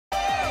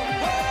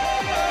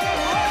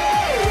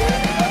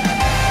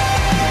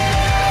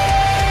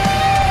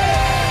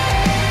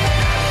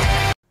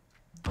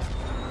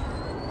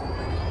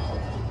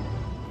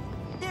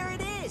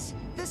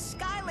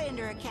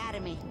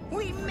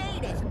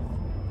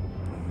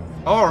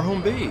Oh, our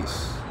home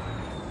base.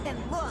 And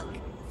look,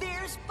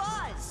 there's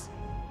Buzz.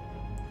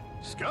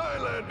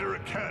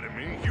 Skylander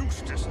Academy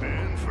used to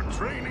stand for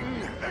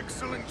training,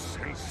 excellence,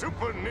 and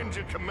super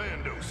ninja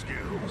commando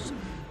skills.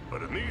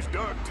 But in these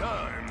dark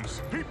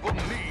times, people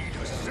need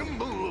a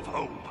symbol of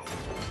hope.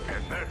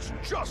 And that's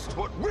just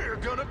what we're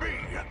gonna be.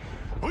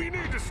 We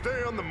need to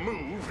stay on the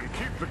move and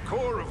keep the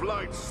core of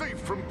light safe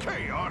from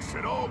chaos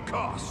at all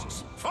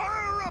costs.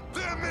 Fire up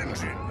them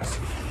engines!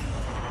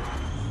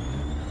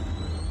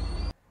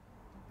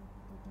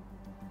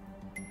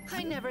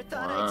 I never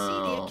thought I'd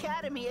see the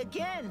Academy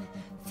again.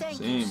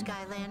 Thank you,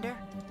 Skylander.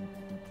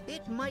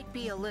 It might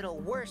be a little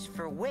worse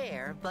for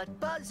wear, but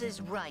Buzz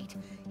is right.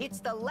 It's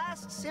the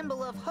last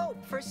symbol of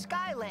hope for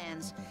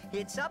Skylands.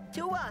 It's up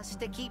to us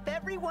to keep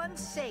everyone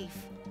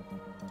safe.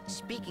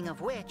 Speaking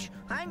of which,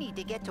 I need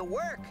to get to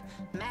work.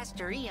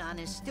 Master Eon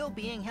is still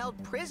being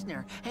held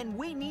prisoner, and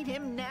we need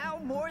him now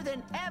more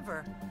than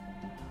ever.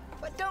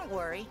 But don't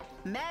worry,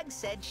 Mag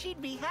said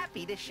she'd be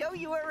happy to show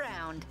you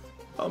around.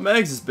 Oh,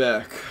 Mags is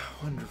back.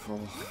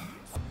 Wonderful.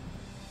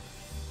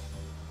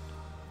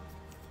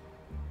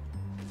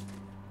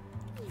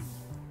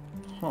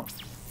 Huh.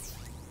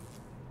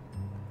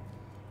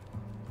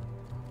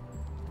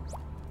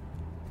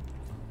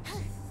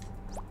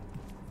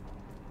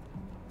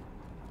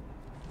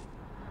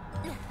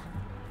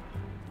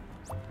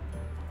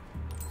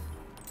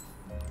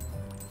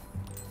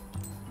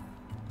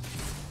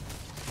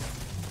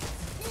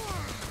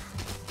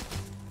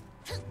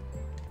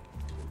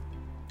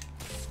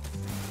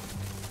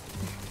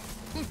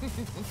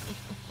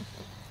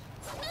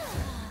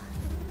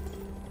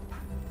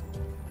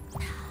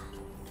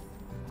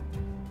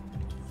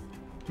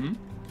 Hmm?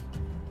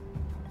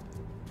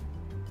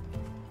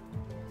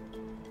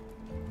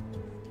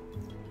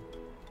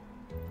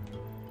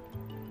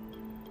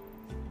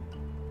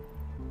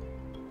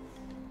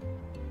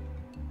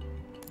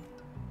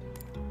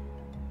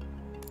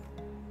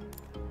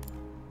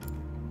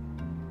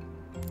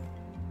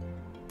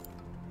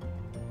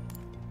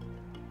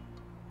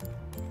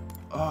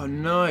 Oh,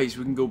 nice.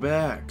 We can go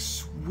back.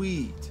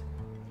 Sweet.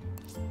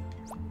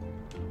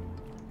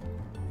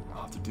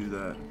 I'll have to do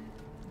that.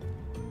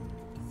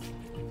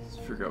 Let's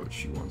figure out what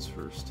she wants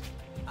first.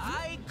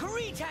 I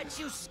greet at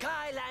you,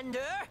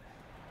 Skylander.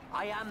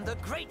 I am the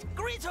great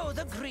Grizzo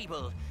the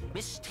Greeble,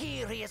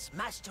 mysterious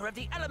master of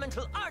the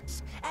elemental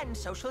arts and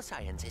social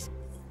sciences.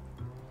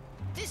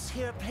 This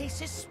here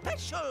place is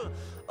special,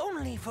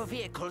 only for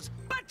vehicles,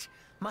 but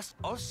must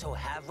also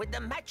have with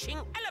the matching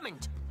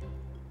element.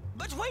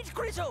 But wait,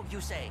 Grizzo, you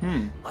say.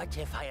 What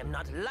if I am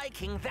not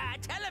liking that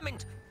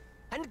element?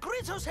 And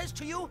Grizzo says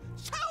to you,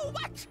 so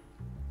what?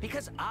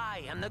 Because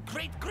I am the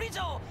great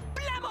Grizzo,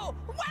 Blammo,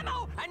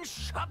 Whammo, and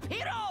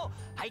Shapiro.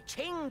 I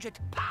change it,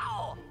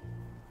 pow!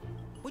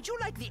 Would you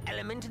like the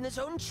element in the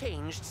zone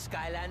changed,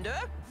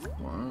 Skylander?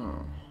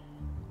 Wow.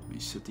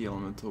 Reset the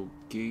elemental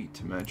gate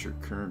to match your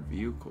current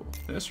vehicle.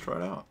 Let's try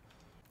it out.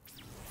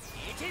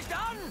 It is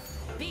done!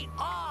 Be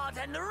awed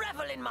and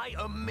revel in my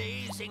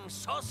amazing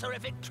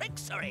sorcerific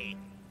tricksery!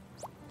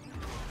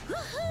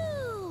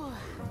 Woohoo!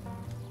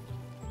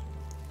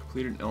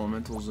 Complete an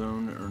elemental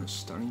zone to earn a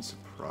stunning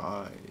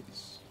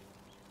surprise.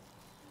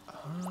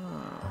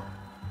 Ah.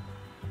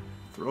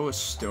 Throw a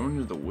stone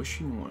into the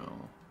wishing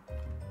well.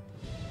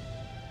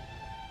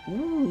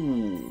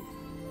 Ooh.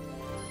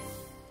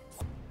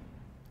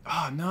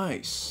 Ah,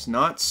 nice.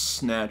 Not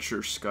Snatcher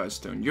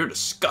Skystone. You're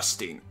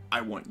disgusting. I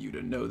want you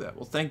to know that.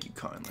 Well, thank you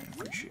kindly. I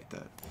appreciate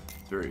that.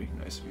 It's very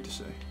nice of you to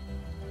say.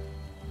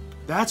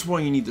 That's why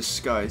you need the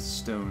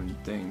Skystone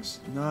things.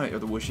 Or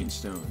the Wishing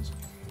Stones.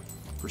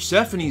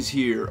 Persephone's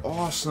here.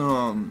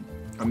 Awesome.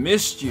 I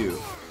missed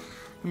you.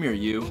 Come here,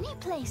 you. Any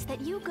place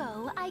that you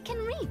go, I can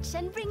reach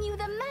and bring you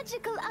the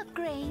magical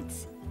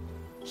upgrades.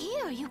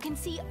 Here you can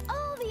see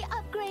all the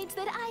upgrades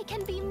that I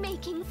can be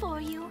making for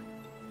you.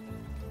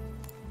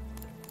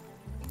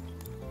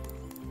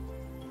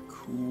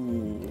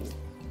 Cool.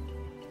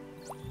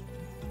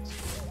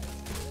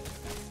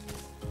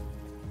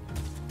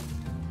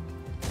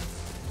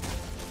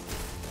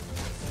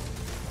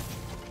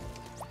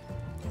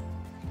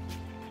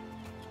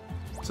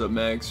 What's up,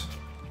 Mags?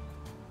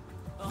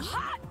 A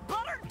hot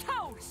buttered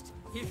toast!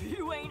 If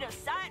you ain't a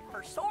sight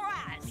for sore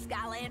eyes,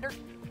 Skylander.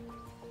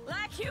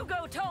 Like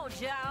Hugo told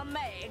ya, I'm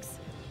Megs,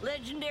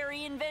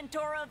 legendary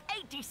inventor of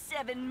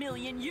 87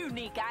 million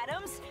unique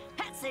items.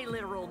 That's a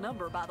literal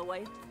number, by the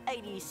way.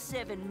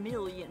 87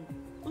 million.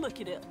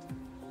 Look it up.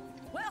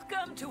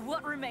 Welcome to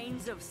what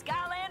remains of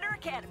Skylander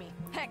Academy.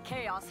 That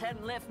chaos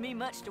hadn't left me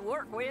much to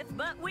work with,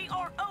 but we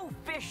are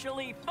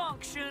officially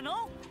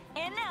functional.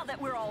 And now that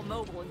we're all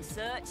mobile and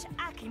such,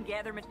 I can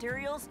gather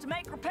materials to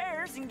make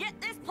repairs and get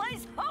this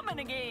place humming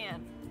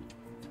again.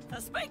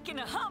 Speaking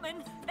of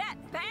humming, that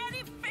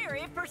batty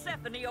fairy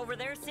Persephone over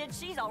there said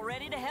she's all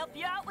ready to help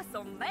you out with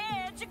some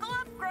magical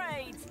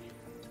upgrades.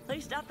 At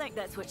least I think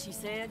that's what she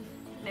said.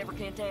 Never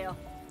can tell.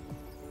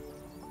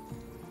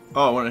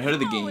 Oh, I went ahead of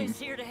the game. Always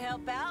here to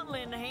help out and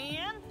lend a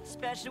hand,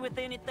 especially with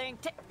anything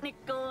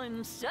technical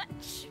and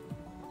such.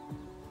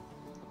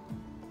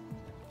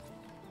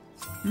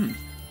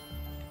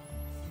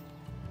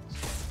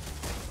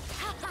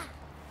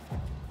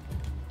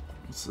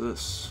 What's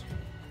this?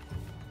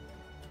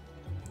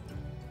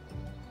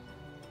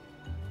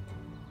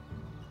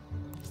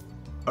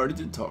 I already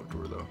did talk to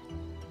her though.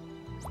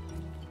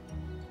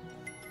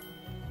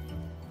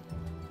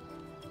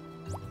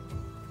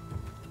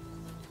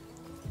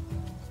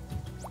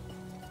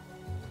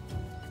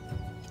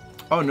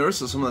 Oh, notice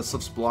that some of that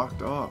stuff's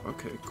blocked off.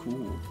 Okay,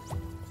 cool.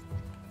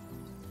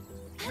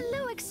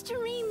 Hello,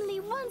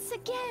 Extremely, once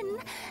again.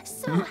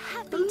 So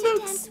happy to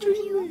dance with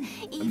you,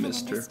 even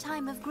in this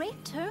time of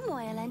great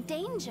turmoil and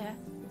danger.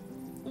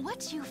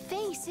 What you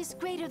face is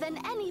greater than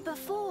any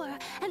before,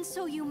 and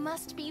so you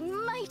must be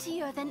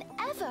mightier than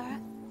ever.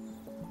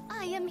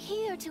 I am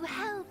here to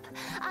help.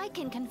 I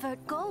can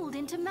convert gold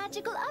into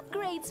magical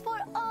upgrades for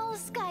all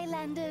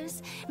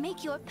Skylanders.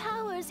 Make your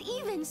powers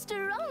even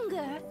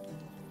stronger.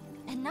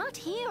 And not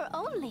here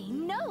only,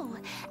 no.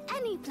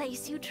 Any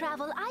place you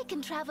travel, I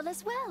can travel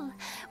as well.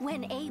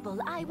 When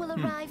able, I will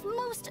arrive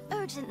most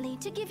urgently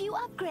to give you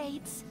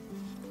upgrades.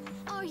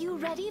 Are you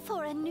ready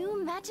for a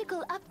new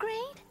magical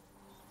upgrade?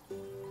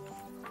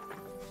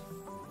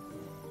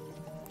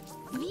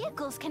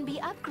 Vehicles can be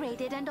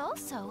upgraded and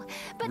also,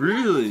 but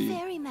really? Not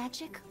fairy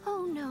magic.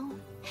 Oh no.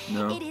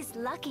 No. It is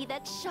lucky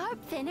that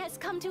Sharpfin has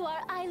come to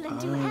our island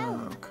to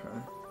help. Okay.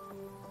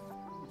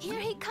 Here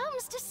he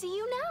comes to see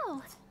you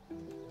now.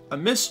 I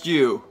missed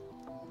you.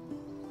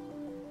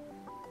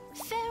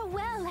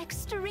 Farewell,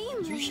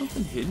 Extremely. Is there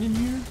something hidden in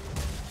here?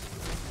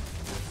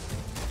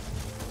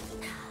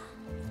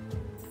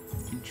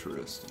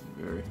 Interesting,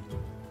 very.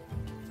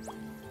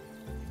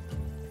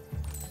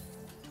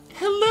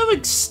 Hello,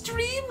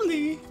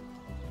 Extremely.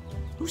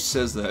 Who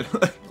says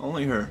that?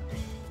 Only her.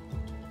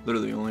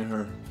 Literally, only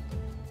her.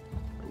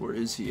 Where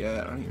is he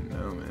at? I don't even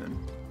know, man.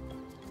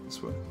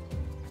 This way.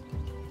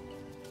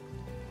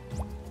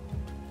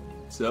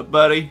 What's up,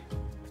 buddy?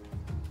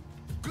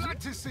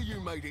 Glad to see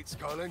you made it,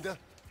 Skylander.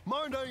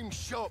 My name's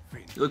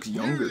Sharpfin. He looks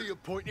younger. Newly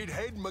appointed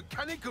head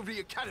mechanic of the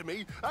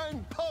academy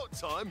and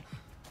part-time,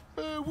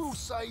 we'll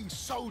say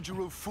soldier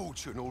of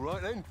fortune, all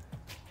right then?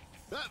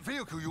 That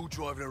vehicle you're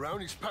driving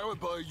around is powered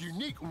by a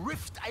unique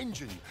Rift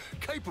engine,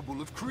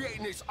 capable of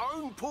creating its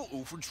own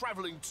portal for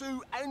travelling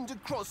to and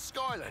across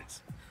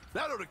Skylands.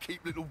 That ought to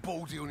keep little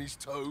Baldy on his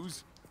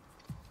toes.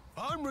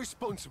 I'm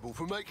responsible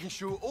for making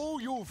sure all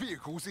your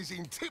vehicles is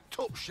in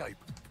tip-top shape.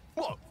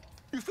 What?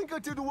 You think I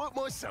do the work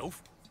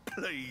myself?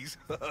 Please.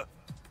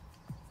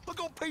 I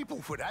got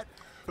people for that,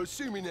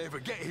 assuming they ever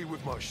get here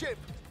with my ship.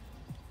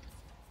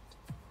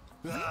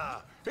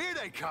 Ah, here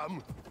they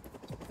come.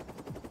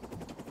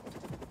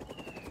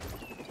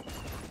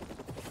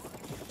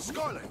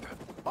 Skylander,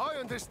 I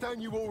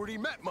understand you already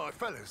met my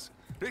fellas.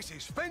 This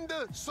is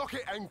Fender,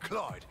 Socket, and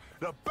Clyde,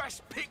 the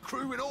best pit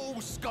crew in all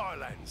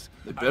Skylands.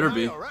 They better and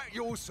they be. are at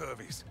your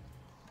service.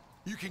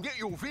 You can get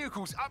your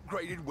vehicles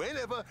upgraded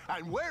whenever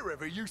and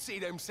wherever you see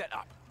them set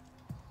up.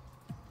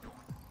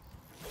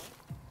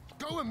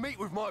 Go and meet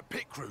with my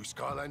pit crew,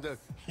 Skylander.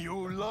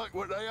 You'll like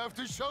what they have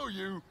to show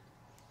you.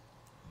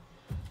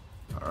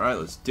 Alright,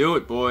 let's do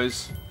it,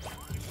 boys.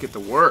 Let's get to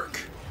work.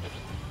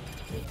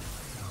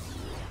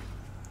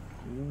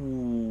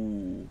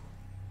 Ooh.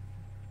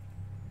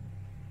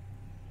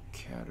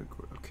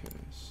 Category. Okay,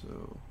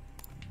 so.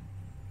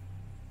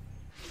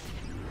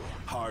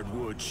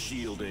 Hardwood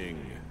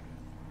shielding.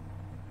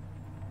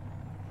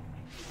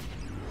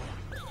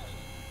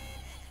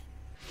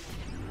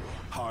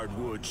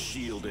 Hardwood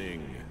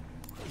shielding.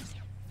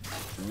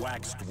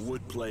 Waxed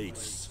wood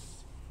plates.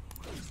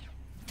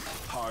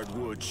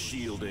 Hardwood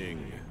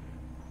shielding.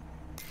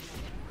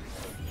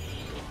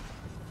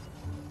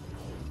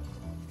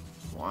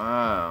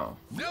 Wow.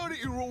 Now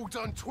that you're all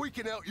done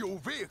tweaking out your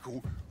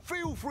vehicle,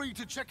 feel free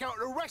to check out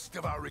the rest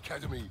of our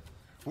academy.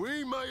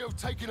 We may have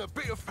taken a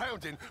bit of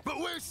pounding, but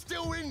we're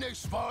still in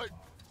this fight.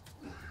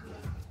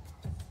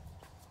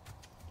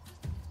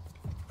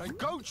 And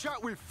go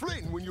chat with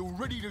Flynn when you're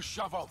ready to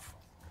shove off.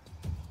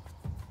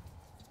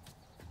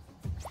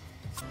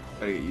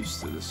 Gotta get used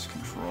to this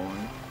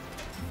controlling.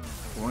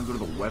 I wanna go to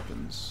the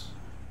weapons.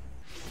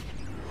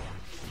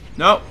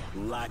 Nope.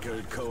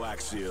 Lacquered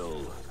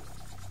coaxial.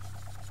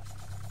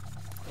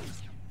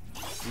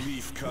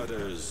 Leaf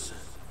cutters.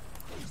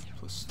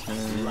 Plus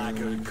 10.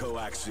 Lacquered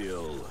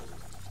coaxial.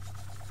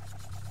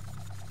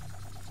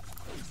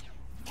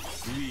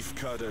 Leaf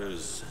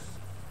cutters.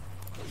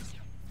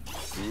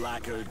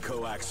 Lacquered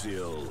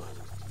coaxial.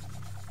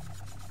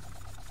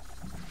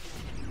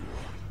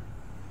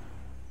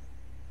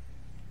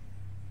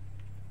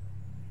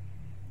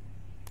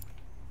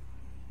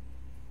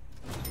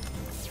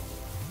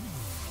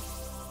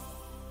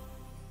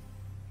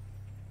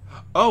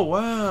 Oh,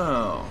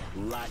 wow.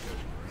 Lacquered.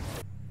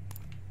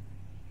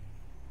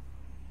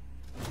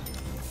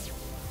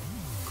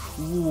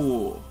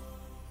 Cool.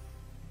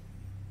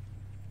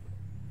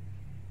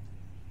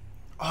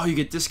 Oh, you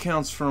get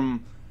discounts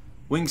from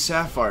Wing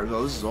Sapphires.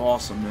 Oh, this is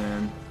awesome,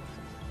 man.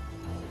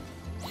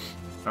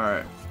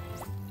 Alright.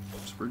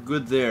 So we're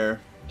good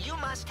there. You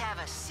must have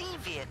a sea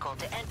vehicle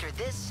to enter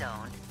this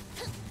zone.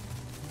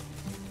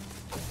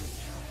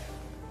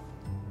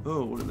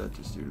 Oh, what did that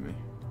just do to me?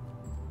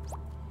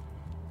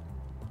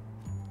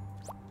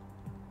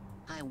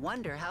 I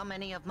wonder how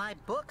many of my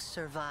books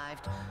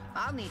survived.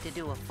 I'll need to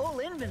do a full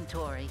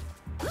inventory.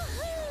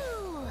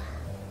 Woohoo!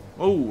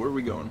 Oh, where are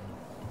we going?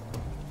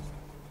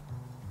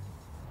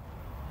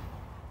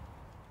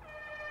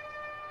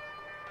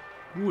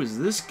 Who is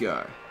this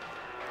guy?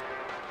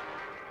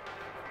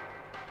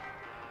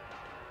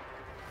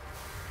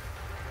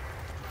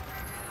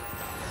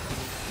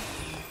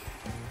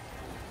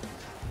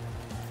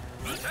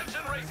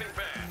 Attention racing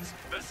fans,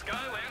 the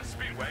Skyland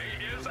Speedway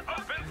is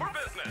open for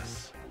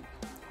business.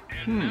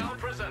 And now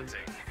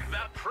presenting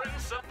the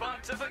Prince of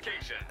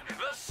Pontification,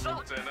 the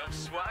Sultan of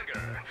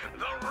Swagger,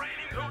 the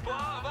reigning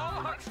hoopla of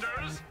all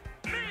hucksters,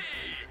 me,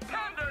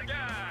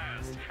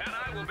 Pendergast! And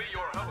I will be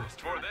your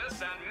host for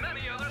this and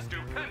many other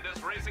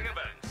stupendous racing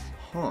events.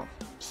 Huh.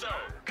 So,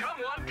 come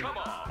one, come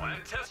all,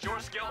 and test your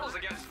skills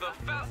against the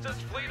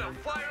fastest fleet of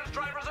flyers,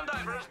 drivers, and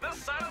divers this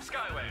side of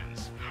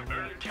Skylands.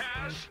 Earn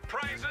cash,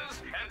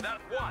 prizes, and that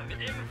one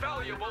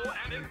invaluable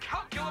and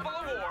incalculable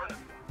award,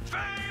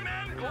 fame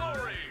and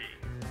glory!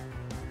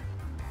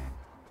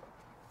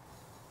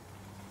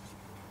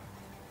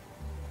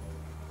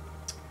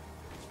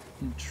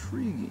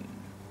 Intriguing.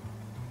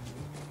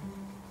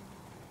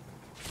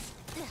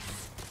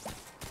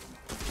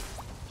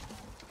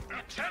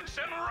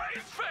 Attention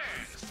race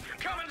fans!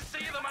 Come and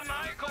see the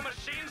maniacal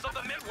machines of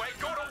the Midway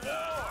go to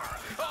war!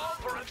 All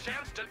for a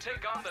chance to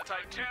take on the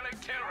titanic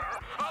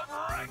terror of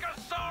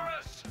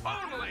Rachosaurus!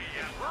 Only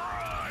at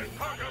Ride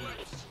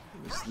Apocalypse!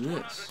 What's First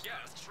 100 this?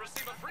 guests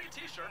receive a free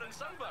t-shirt and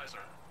sun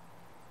visor.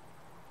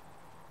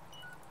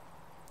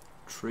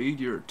 Trade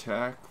your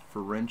attack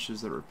for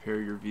wrenches that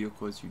repair your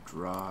vehicle as you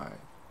drive.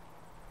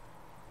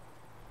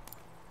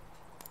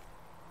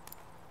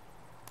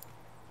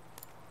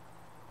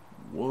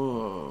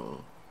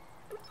 Whoa.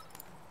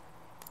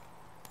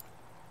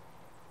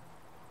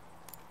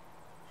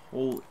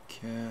 Holy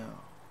cow.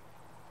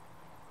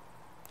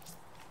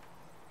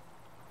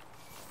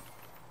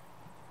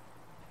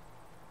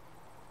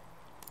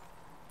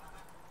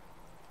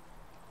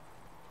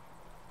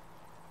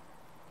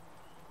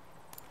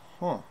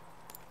 Huh.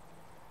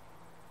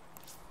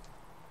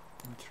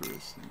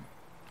 Interesting.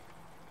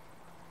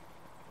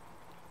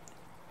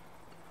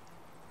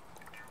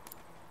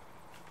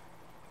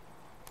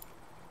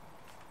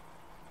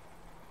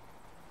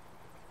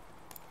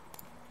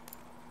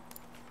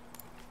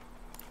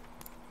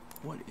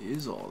 What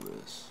is all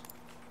this?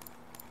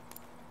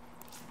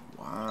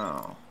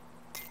 Wow.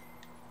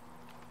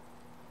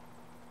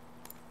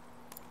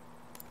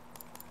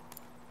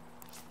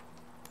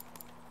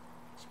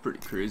 It's pretty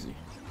crazy.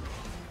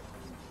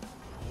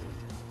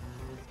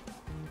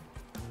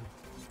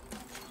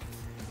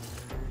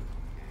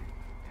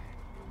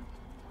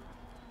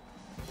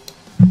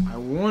 I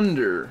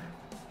wonder.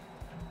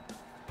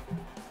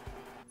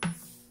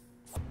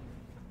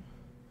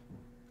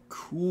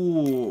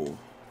 Cool.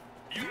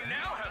 You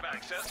now have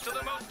access to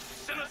the most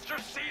sinister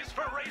seas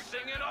for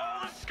racing in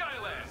all the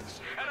Skylands,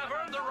 and have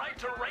earned the right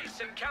to race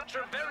and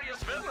capture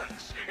various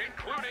villains,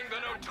 including the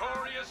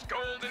notorious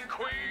Golden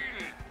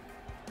Queen.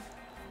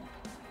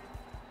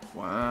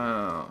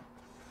 Wow.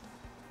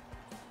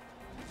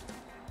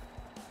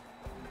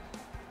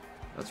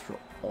 That's real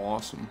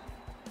awesome.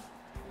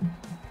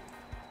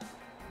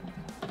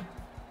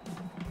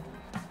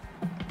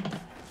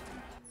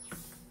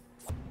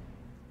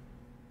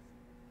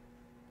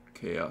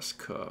 Chaos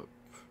Cup.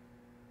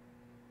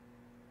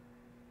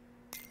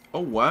 Oh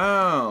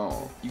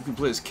wow! You can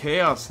play as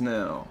Chaos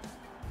now.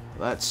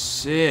 That's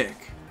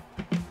sick.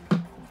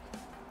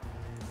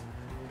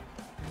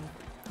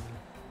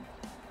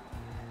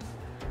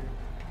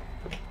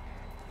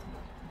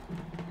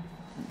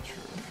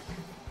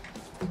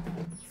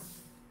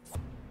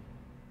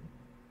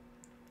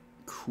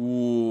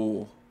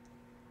 Cool.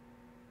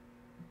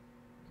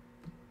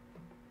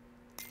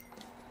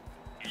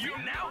 You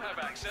now have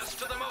access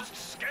to the most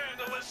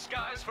scandalous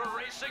skies for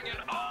racing in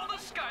all the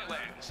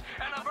Skylands,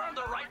 and have earned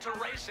the right to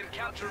race and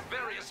capture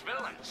various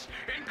villains,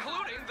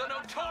 including the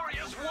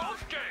notorious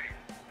Wolfgang.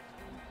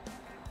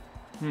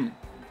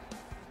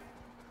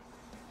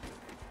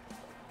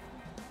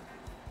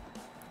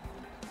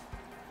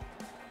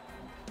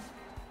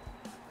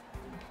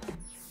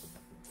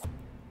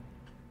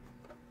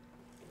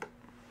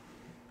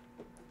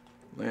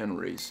 Land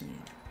racing.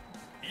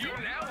 You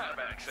now have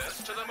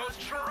access to the most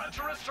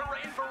treacherous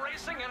terrain for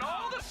racing in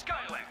all the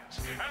Skylands,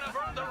 and have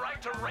earned the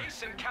right to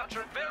race and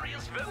capture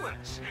various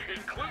villains,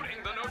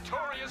 including the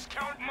notorious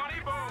Count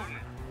Moneybone.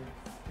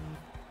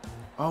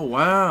 Oh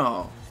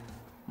wow.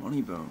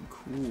 Moneybone,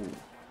 cool.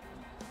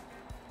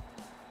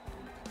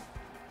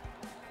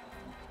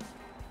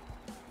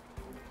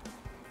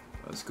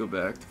 Let's go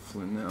back to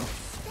Flynn now.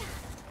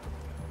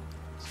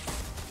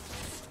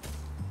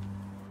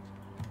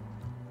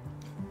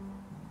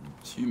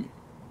 Excuse me.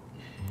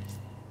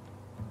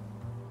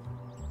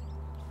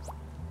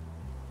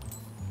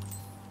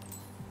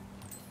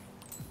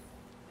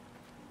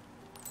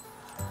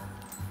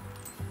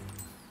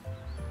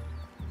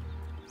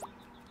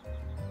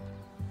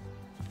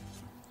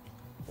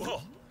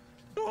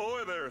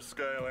 there,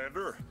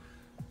 Skylander.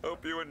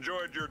 Hope you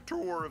enjoyed your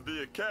tour of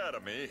the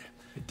academy.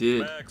 I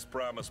did. Max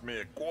promised me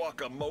a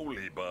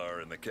guacamole bar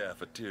in the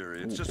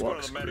cafeteria. It's just one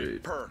of the many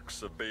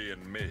perks of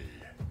being me.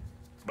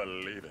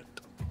 Believe it.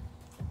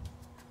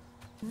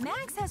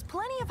 Max has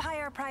plenty of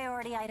higher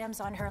priority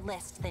items on her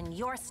list than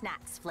your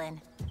snacks,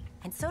 Flynn.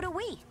 And so do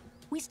we.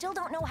 We still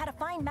don't know how to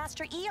find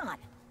Master Eon.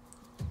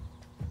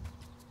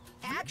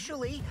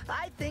 Actually,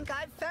 I think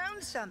I've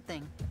found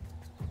something.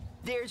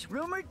 There's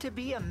rumored to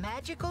be a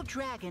magical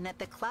dragon at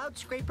the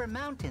Cloudscraper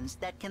Mountains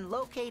that can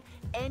locate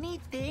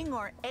anything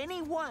or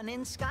anyone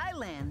in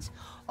Skylands.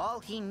 All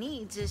he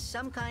needs is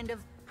some kind of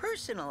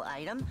personal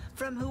item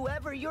from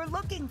whoever you're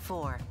looking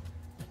for.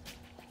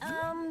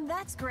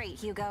 That's great,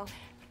 Hugo.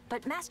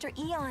 But Master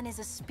Eon is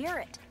a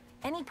spirit.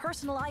 Any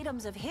personal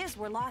items of his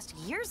were lost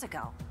years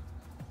ago.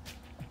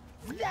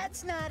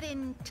 That's not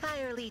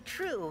entirely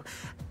true.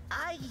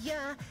 I,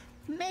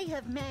 may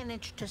have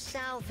managed to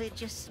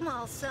salvage a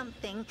small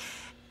something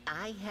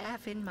I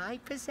have in my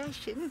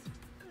possession.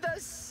 The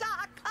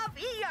Sock of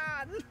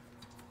Eon!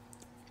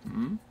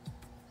 Hmm?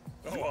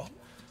 Oh, well,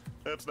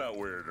 that's not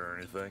weird or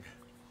anything.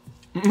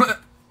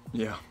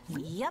 Yeah.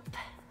 Yep.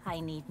 I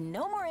need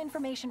no more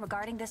information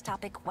regarding this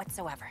topic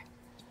whatsoever.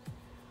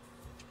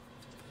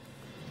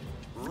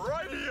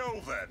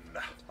 Rightio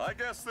then. I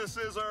guess this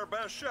is our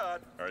best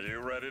shot. Are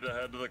you ready to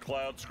head to the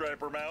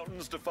Cloudscraper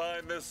Mountains to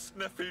find this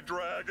sniffy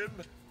dragon?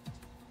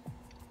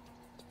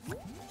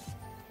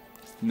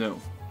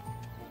 No.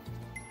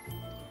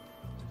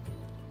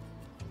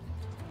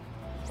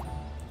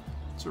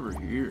 It's over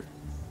here.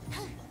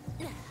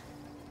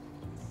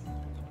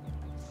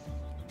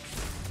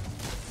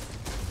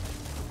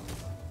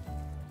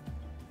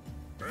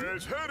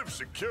 As head of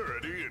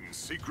security and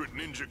secret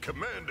ninja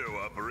commando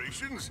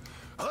operations,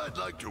 I'd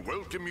like to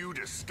welcome you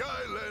to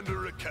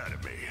Skylander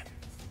Academy.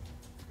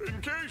 In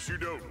case you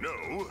don't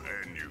know,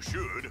 and you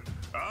should,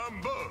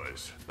 I'm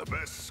Buzz, the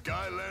best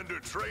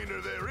Skylander trainer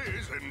there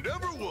is and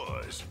ever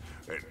was.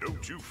 And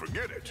don't you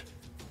forget it.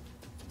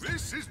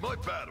 This is my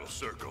battle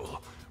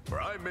circle,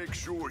 where I make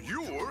sure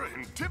you're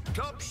in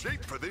tip-top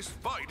shape for this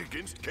fight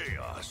against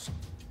chaos.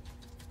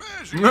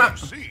 As you can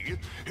see,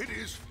 it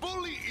is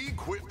fully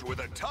equipped with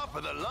a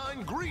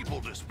top-of-the-line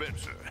Greeble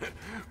dispenser.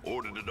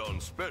 Ordered it on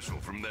special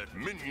from that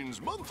Minions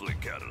Monthly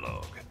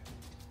catalog.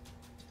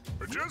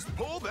 Just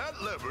pull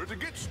that lever to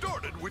get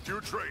started with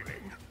your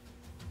training.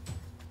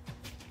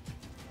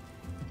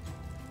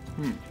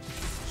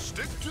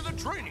 Stick to the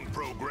training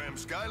program,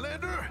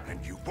 Skylander,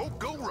 and you won't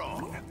go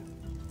wrong.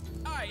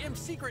 I am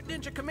Secret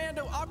Ninja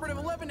Commando Operative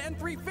 11 and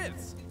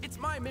 3/5. It's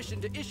my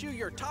mission to issue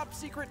your top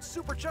secret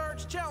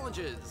supercharged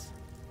challenges.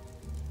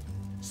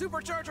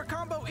 Supercharger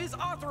combo is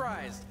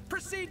authorized.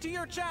 Proceed to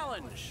your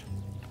challenge.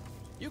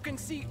 You can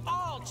see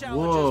all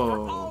challenges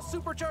for all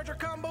supercharger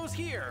combos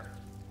here.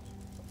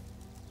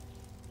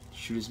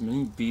 Shoot as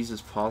many bees as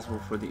possible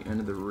for the end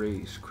of the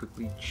race.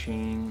 Quickly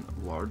chain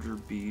larger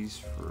bees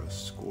for a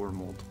score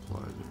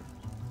multiplier.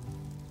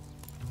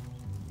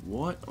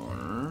 What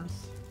on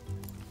earth?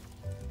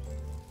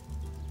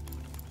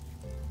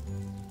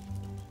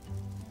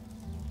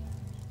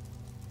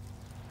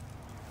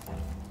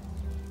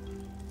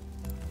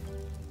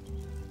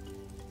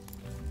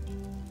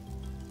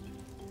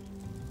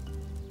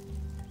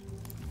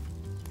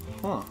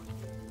 Huh.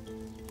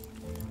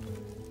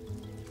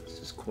 This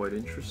is quite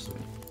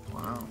interesting.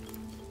 Wow.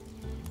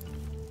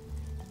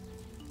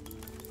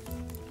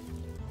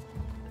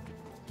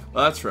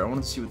 Oh, that's right. I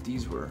wanted to see what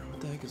these were.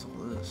 What the heck is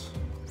all this?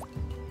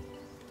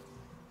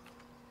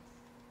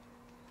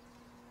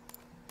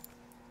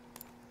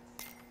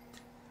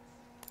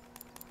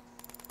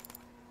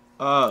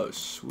 Oh,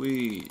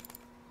 sweet.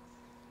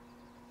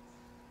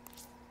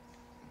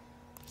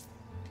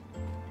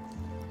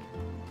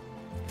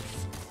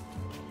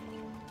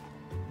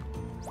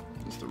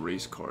 It's the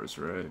race cars,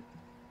 right?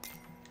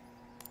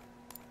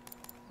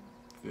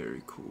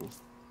 Very cool.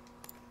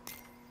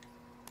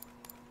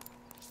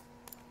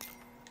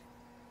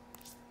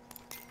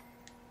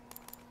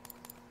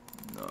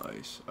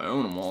 Nice. I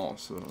own them all,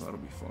 so that'll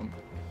be fun.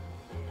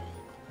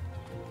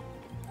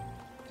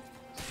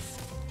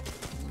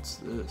 What's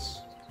this?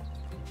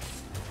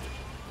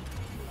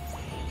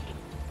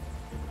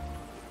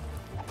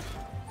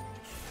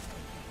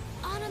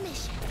 On a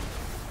mission.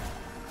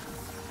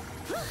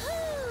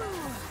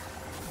 Woohoo!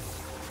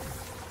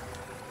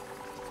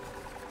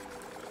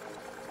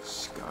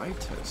 Sky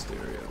test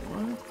area.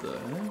 What the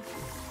heck?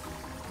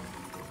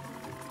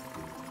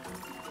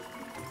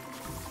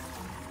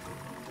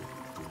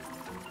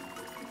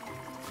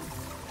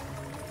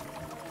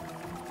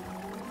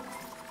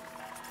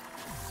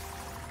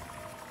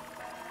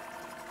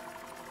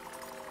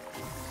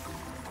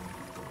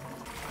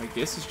 I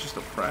guess it's just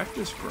a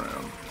practice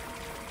ground.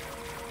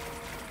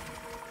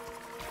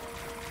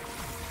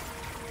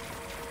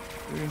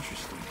 Very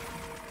interesting.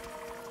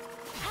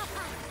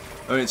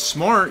 I mean, it's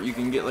smart. You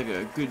can get like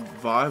a good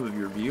vibe of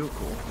your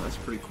vehicle. That's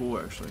pretty cool,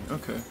 actually.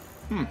 Okay.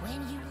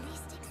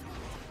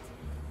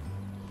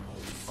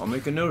 I'll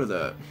make a note of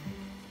that.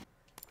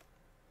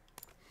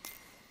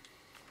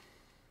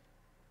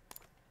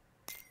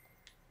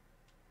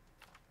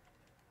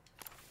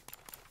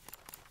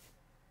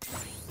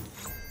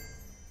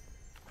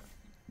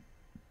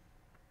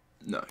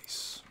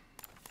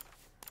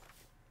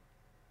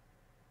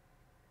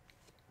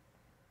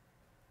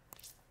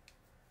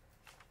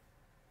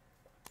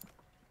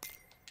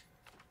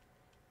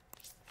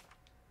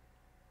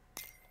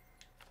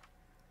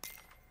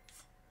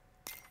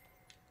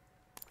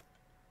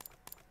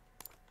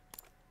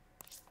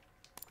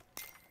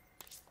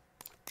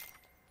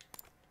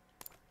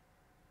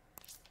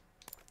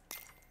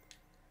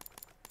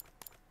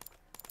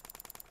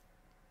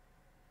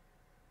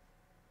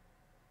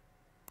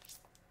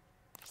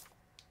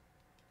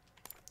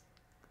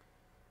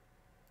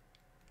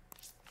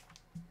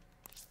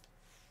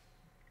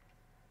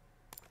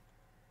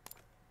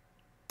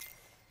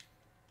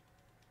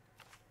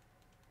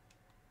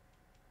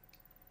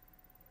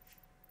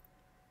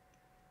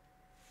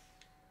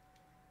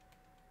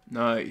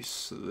 Nice.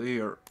 So they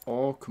are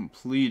all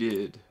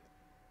completed.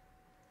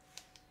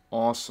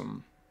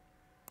 Awesome.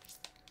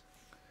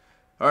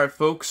 Alright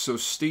folks, so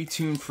stay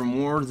tuned for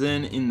more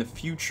then in the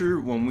future.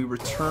 When we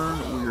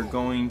return, we are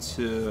going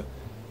to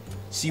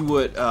see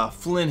what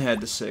Flynn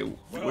had to say.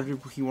 Where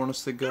did he want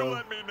us to go? You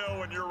let me know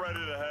when you're ready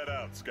to head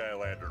out,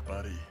 Skylander,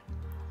 buddy.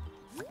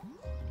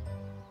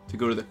 To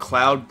go to the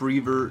Cloud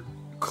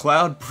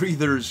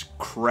Breather's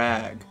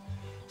Crag.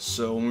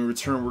 So when we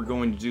return, we're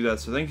going to do that.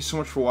 So thank you so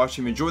much for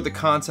watching. If you enjoyed the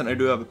content, I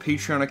do have a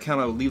Patreon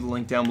account. I will leave the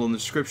link down below in the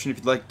description. If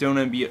you'd like to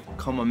donate and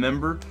become a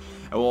member,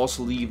 I will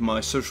also leave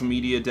my social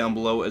media down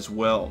below as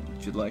well,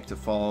 if you'd like to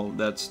follow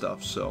that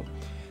stuff. So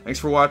thanks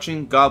for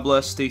watching. God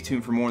bless. Stay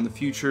tuned for more in the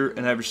future,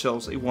 and have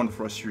yourselves a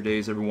wonderful rest of your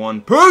days,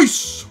 everyone.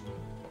 Peace!